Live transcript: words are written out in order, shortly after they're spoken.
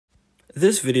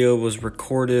This video was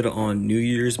recorded on New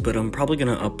Year's, but I'm probably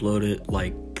gonna upload it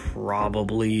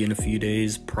probably in a few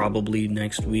days, probably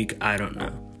next week, I don't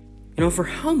know. You know, for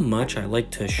how much I like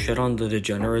to shit on the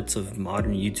degenerates of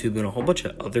modern YouTube and a whole bunch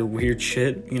of other weird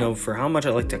shit, you know, for how much I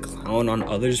like to clown on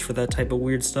others for that type of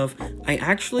weird stuff, I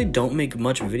actually don't make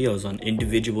much videos on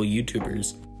individual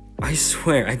YouTubers. I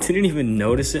swear, I didn't even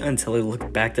notice it until I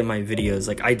looked back at my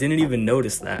videos, I didn't even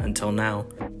notice that until now.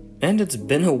 And it's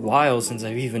been a while since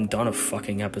I've even done a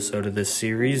fucking episode of this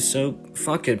series, so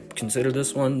fuck it, consider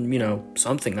this one, you know,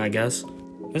 something, I guess.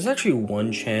 There's actually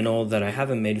one channel that I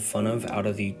haven't made fun of out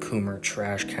of the Coomer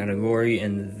trash category,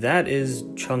 and that is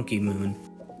Chunky Moon.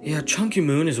 Yeah, Chunky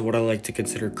Moon is what I like to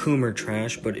consider Coomer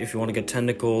trash, but if you want to get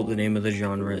technical, the name of the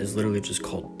genre is literally just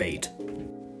called bait.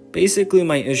 Basically,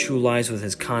 my issue lies with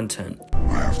his content.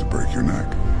 I have to break your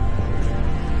neck.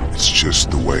 It's just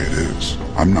the way it is.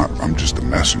 I'm just a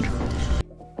messenger.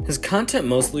 His content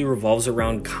mostly revolves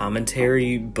around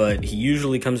commentary, but he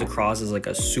usually comes across as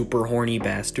a super horny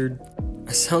bastard.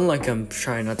 I sound like I'm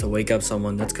trying not to wake up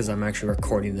someone, that's because I'm actually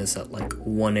recording this at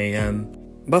 1 a.m.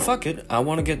 But fuck it, I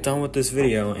want to get done with this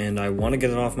video, and I want to get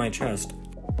it off my chest.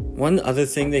 One other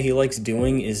thing that he likes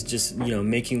doing is just,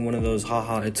 making one of those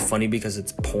haha it's funny because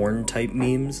it's porn type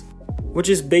memes. Which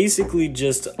is basically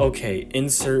just, okay,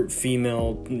 insert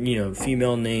female,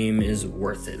 female name is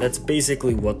worth it. That's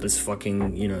basically what this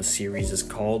fucking, series is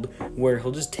called, where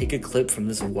he'll just take a clip from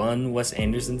this one Wes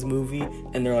Anderson's movie,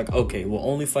 and they're like, okay, we'll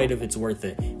only fight if it's worth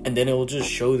it. And then it will just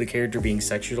show the character being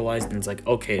sexualized, and it's like,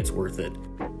 okay, it's worth it.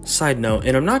 Side note,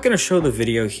 and I'm not gonna show the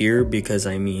video here because,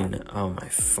 oh my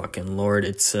fucking lord,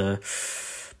 it's,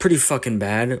 pretty fucking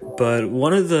bad, but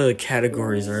one of the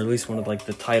categories, or at least one of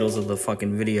the titles of the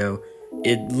fucking video,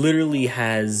 it literally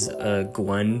has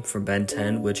Gwen from Ben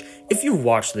 10, which if you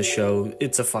watch the show,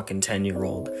 it's a fucking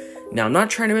 10-year-old. Now, I'm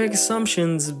not trying to make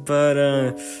assumptions, but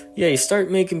yeah, you start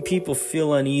making people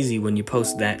feel uneasy when you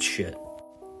post that shit.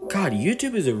 God,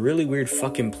 YouTube is a really weird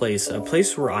fucking place, a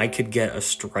place where I could get a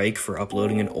strike for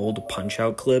uploading an old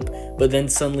Punch-Out clip, but then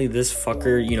suddenly this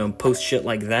fucker, posts shit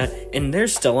like that, and they're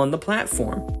still on the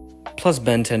platform. Plus,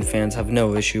 Ben 10 fans have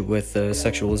no issue with the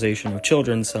sexualization of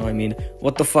children, so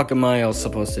what the fuck am I else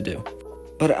supposed to do?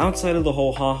 But outside of the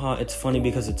whole haha, it's funny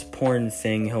because it's porn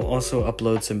thing, he'll also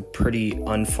upload some pretty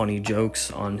unfunny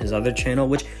jokes on his other channel,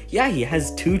 which, yeah, he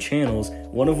has two channels,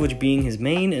 one of which being his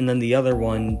main, and then the other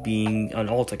one being an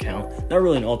alt account. Not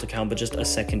really an alt account, but just a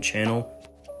second channel.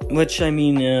 Which,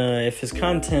 if his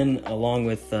content, along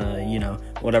with,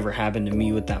 whatever happened to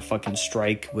me with that fucking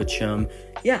strike, which,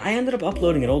 yeah, I ended up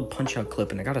uploading an old Punch-Out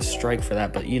clip, and I got a strike for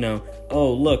that, but,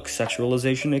 oh, look,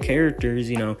 sexualization of characters,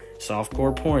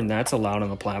 softcore porn, that's allowed on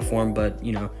the platform, but,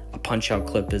 a Punch-Out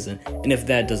clip isn't. And if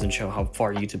that doesn't show how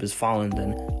far YouTube has fallen,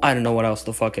 then I don't know what else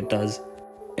the fuck it does.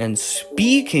 And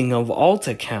speaking of alt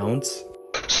accounts...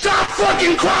 Stop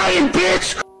fucking crying,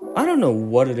 bitch! I don't know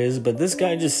what it is, but this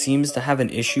guy just seems to have an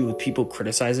issue with people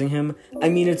criticizing him.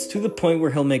 It's to the point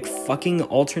where he'll make fucking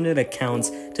alternate accounts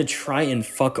to try and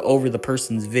fuck over the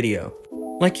person's video.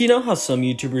 You know how some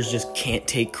YouTubers just can't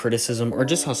take criticism, or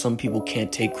just how some people can't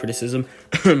take criticism?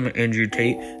 Andrew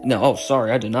Tate. No, oh,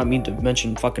 sorry, I did not mean to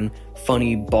mention fucking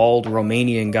funny, bald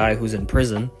Romanian guy who's in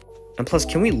prison. And plus,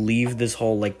 can we leave this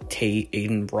whole, Tate,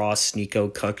 Aiden Ross,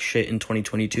 Sneeko, cuck shit in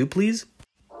 2022, please?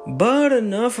 But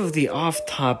enough of the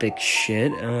off-topic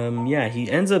shit, yeah, he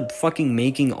ends up fucking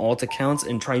making alt accounts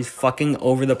and tries fucking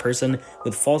over the person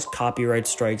with false copyright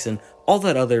strikes and all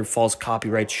that other false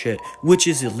copyright shit, which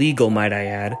is illegal, might I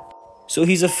add. So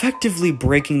he's effectively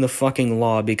breaking the fucking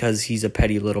law because he's a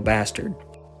petty little bastard.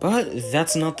 But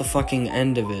that's not the fucking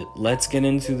end of it. Let's get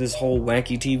into this whole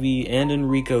Wacky TV and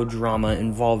Enrico drama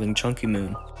involving Chunky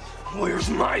Moon. Where's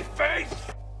my face?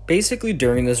 Basically,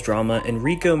 during this drama,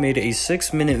 Enrico made a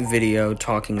 6-minute video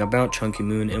talking about Chunky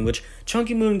Moon, in which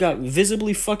Chunky Moon got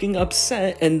visibly fucking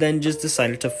upset and then just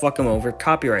decided to fuck him over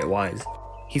copyright-wise.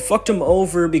 He fucked him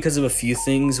over because of a few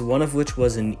things, one of which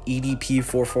was an EDP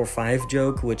 445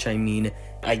 joke, which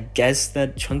I guess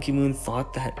that Chunky Moon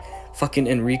thought that fucking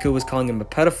Enrico was calling him a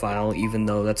pedophile, even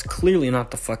though that's clearly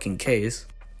not the fucking case.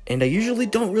 And I usually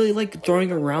don't really like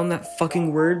throwing around that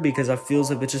fucking word because I feel as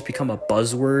if it's just become a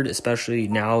buzzword, especially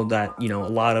now that, a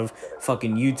lot of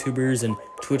fucking YouTubers and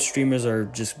Twitch streamers are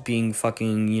just being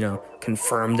fucking,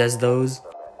 confirmed as those.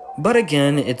 But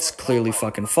again, it's clearly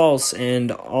fucking false,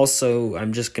 and also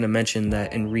I'm just gonna mention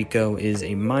that Enrico is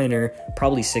a minor,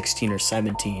 probably 16 or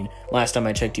 17. Last time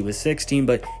I checked he was 16,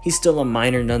 but he's still a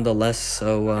minor nonetheless,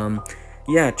 so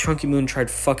yeah, Chunky Moon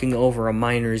tried fucking over a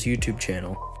minor's YouTube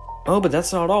channel. Oh, but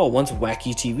that's not all. Once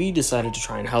Wacky TV decided to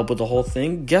try and help with the whole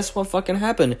thing, guess what fucking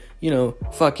happened? You know,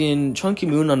 fucking Chunky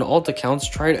Moon on alt accounts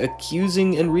tried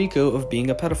accusing Enrico of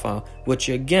being a pedophile, which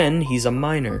again, he's a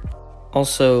minor.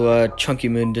 Also, Chunky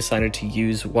Moon decided to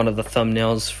use one of the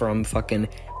thumbnails from fucking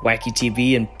Wacky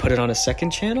TV and put it on a second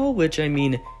channel, which, I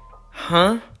mean,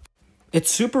 huh?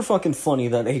 It's super fucking funny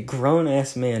that a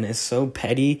grown-ass man is so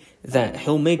petty that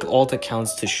he'll make alt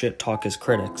accounts to shit talk his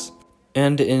critics.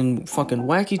 And in fucking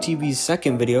Wacky TV's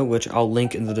second video, which I'll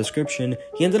link in the description,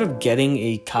 he ended up getting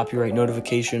a copyright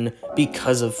notification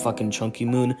because of fucking Chunky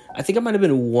Moon. I think it might have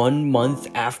been 1 month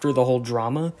after the whole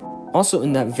drama. Also,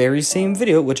 in that very same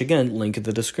video, which again, link in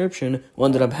the description, what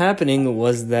ended up happening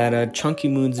was that Chunky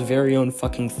Moon's very own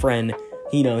fucking friend,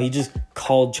 you know, he just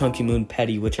called Chunky Moon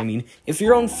petty, which, I mean, if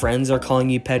your own friends are calling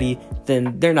you petty,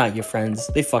 then they're not your friends.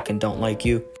 They fucking don't like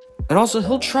you. And also,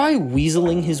 he'll try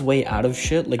weaseling his way out of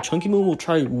shit. Like, Chunky Moon will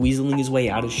try weaseling his way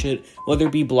out of shit, whether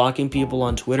it be blocking people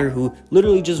on Twitter who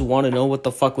literally just want to know what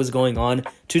the fuck was going on,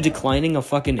 to declining a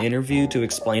fucking interview to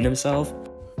explain himself.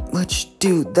 Which,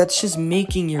 dude, that's just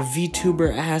making your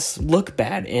VTuber ass look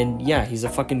bad. And yeah, he's a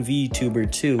fucking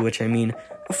VTuber too, which, I mean,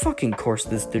 of fucking course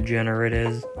this degenerate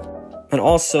is. And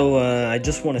also, I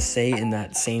just want to say in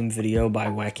that same video by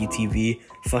Wacky TV,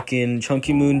 fucking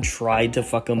Chunky Moon tried to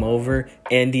fuck him over,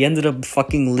 and he ended up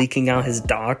fucking leaking out his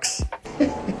docs.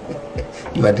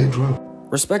 You got that drunk?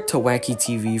 Respect to Wacky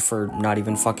TV for not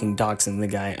even fucking doxing the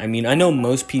guy. I mean, I know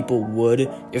most people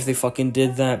would if they fucking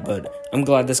did that, but I'm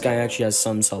glad this guy actually has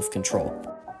some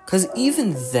self-control. Cause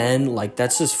even then, like,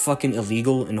 that's just fucking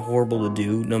illegal and horrible to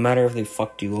do, no matter if they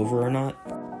fucked you over or not.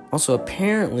 Also,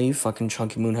 apparently, fucking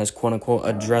Chunky Moon has quote-unquote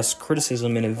addressed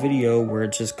criticism in a video where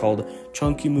it's just called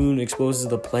Chunky Moon Exposes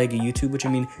the Plague of YouTube, which, I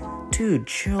mean, dude,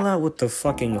 chill out with the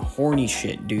fucking horny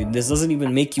shit, dude. This doesn't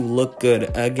even make you look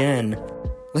good again.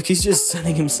 Like, he's just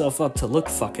setting himself up to look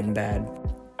fucking bad.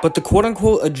 But the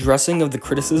quote-unquote addressing of the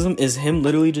criticism is him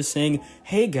literally just saying,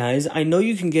 hey guys, I know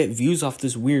you can get views off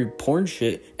this weird porn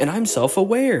shit, and I'm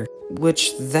self-aware.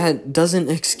 Which, that doesn't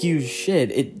excuse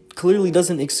shit. It clearly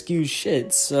doesn't excuse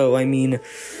shit, so, I mean,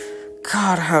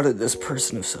 God, how did this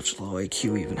person of such low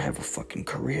IQ even have a fucking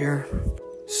career?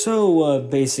 So,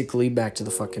 basically, back to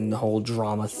the whole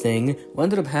drama thing. What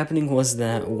ended up happening was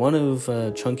that one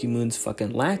of Chunky Moon's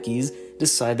fucking lackeys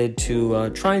decided to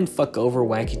try and fuck over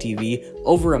Wacky TV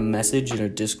over a message in a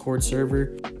Discord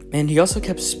server. And he also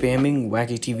kept spamming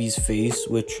Wacky TV's face,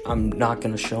 which I'm not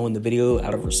gonna show in the video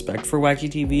out of respect for Wacky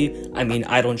TV. I mean,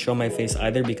 I don't show my face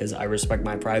either because I respect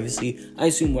my privacy. I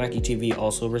assume Wacky TV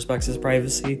also respects his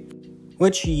privacy.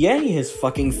 Which, yay, his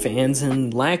fucking fans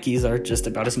and lackeys are just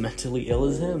about as mentally ill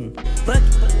as him.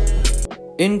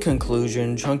 In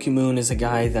conclusion, Chunky Moon is a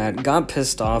guy that got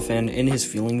pissed off and in his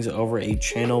feelings over a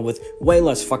channel with way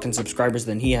less fucking subscribers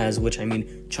than he has, which, I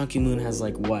mean, Chunky Moon has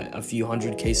like, what, a few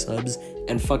 100k subs,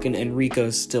 and fucking Enrico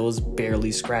still is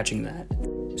barely scratching that.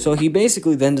 So he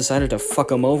basically then decided to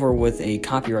fuck him over with a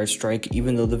copyright strike,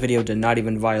 even though the video did not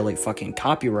even violate fucking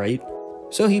copyright.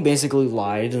 So he basically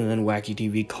lied, and then Wacky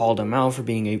TV called him out for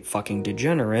being a fucking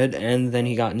degenerate, and then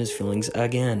he got in his feelings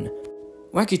again.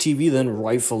 Wacky TV then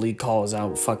rightfully calls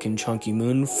out fucking Chunky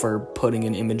Moon for putting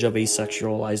an image of a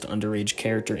sexualized underage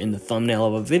character in the thumbnail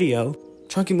of a video.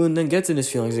 Chunky Moon then gets in his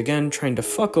feelings again, trying to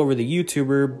fuck over the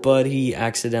YouTuber, but he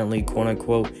accidentally,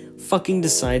 quote-unquote, fucking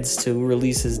decides to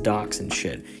release his docs and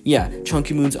shit. Yeah,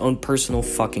 Chunky Moon's own personal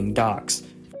fucking docs.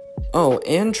 Oh,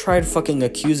 and tried fucking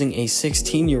accusing a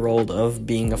 16-year-old of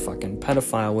being a fucking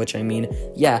pedophile, which, I mean,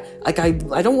 yeah, like, I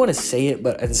don't want to say it,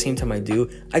 but at the same time I do.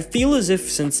 I feel as if,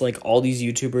 since, like, all these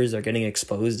YouTubers are getting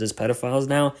exposed as pedophiles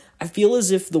now, I feel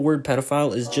as if the word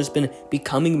pedophile has just been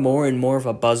becoming more and more of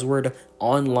a buzzword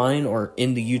online or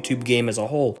in the YouTube game as a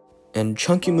whole. And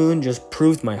Chunky Moon just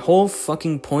proved my whole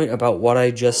fucking point about what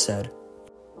I just said.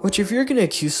 Which, if you're gonna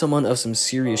accuse someone of some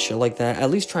serious shit like that,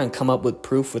 at least try and come up with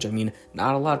proof, which, I mean,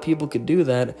 not a lot of people could do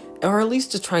that, or at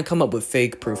least just try and come up with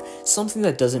fake proof, something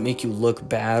that doesn't make you look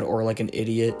bad or like an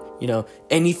idiot, you know,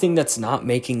 anything that's not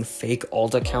making fake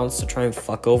alt accounts to try and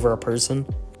fuck over a person.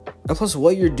 And plus,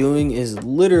 what you're doing is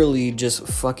literally just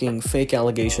fucking fake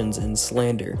allegations and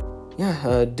slander.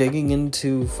 Yeah, digging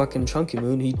into fucking Chunky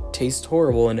Moon, he tastes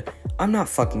horrible, and I'm not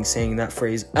fucking saying that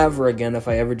phrase ever again if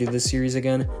I ever do this series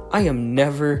again. I am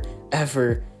never,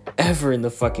 ever, ever in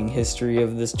the fucking history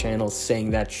of this channel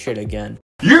saying that shit again.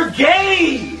 You're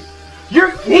gay!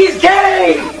 He's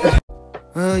gay!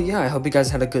 Yeah, I hope you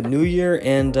guys had a good new year,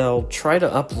 and I'll try to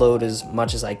upload as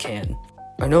much as I can.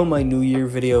 I know my New Year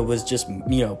video was just,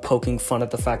 you know, poking fun at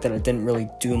the fact that I didn't really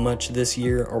do much this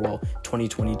year, or well,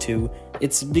 2022.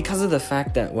 It's because of the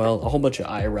fact that, well, a whole bunch of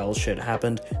IRL shit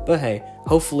happened, but hey,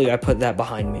 hopefully I put that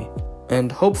behind me.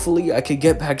 And hopefully I could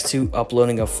get back to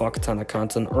uploading a fuck ton of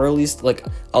content, or at least like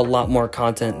a lot more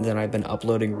content than I've been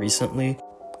uploading recently.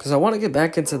 Because I want to get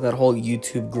back into that whole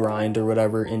YouTube grind or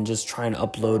whatever and just try and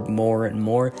upload more and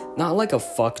more. Not like a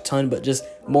fuck ton, but just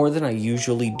more than I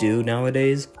usually do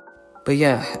nowadays. But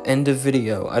yeah, end of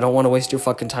video. I don't want to waste your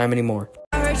fucking time anymore.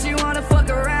 I heard you wanna fuck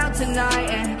around tonight.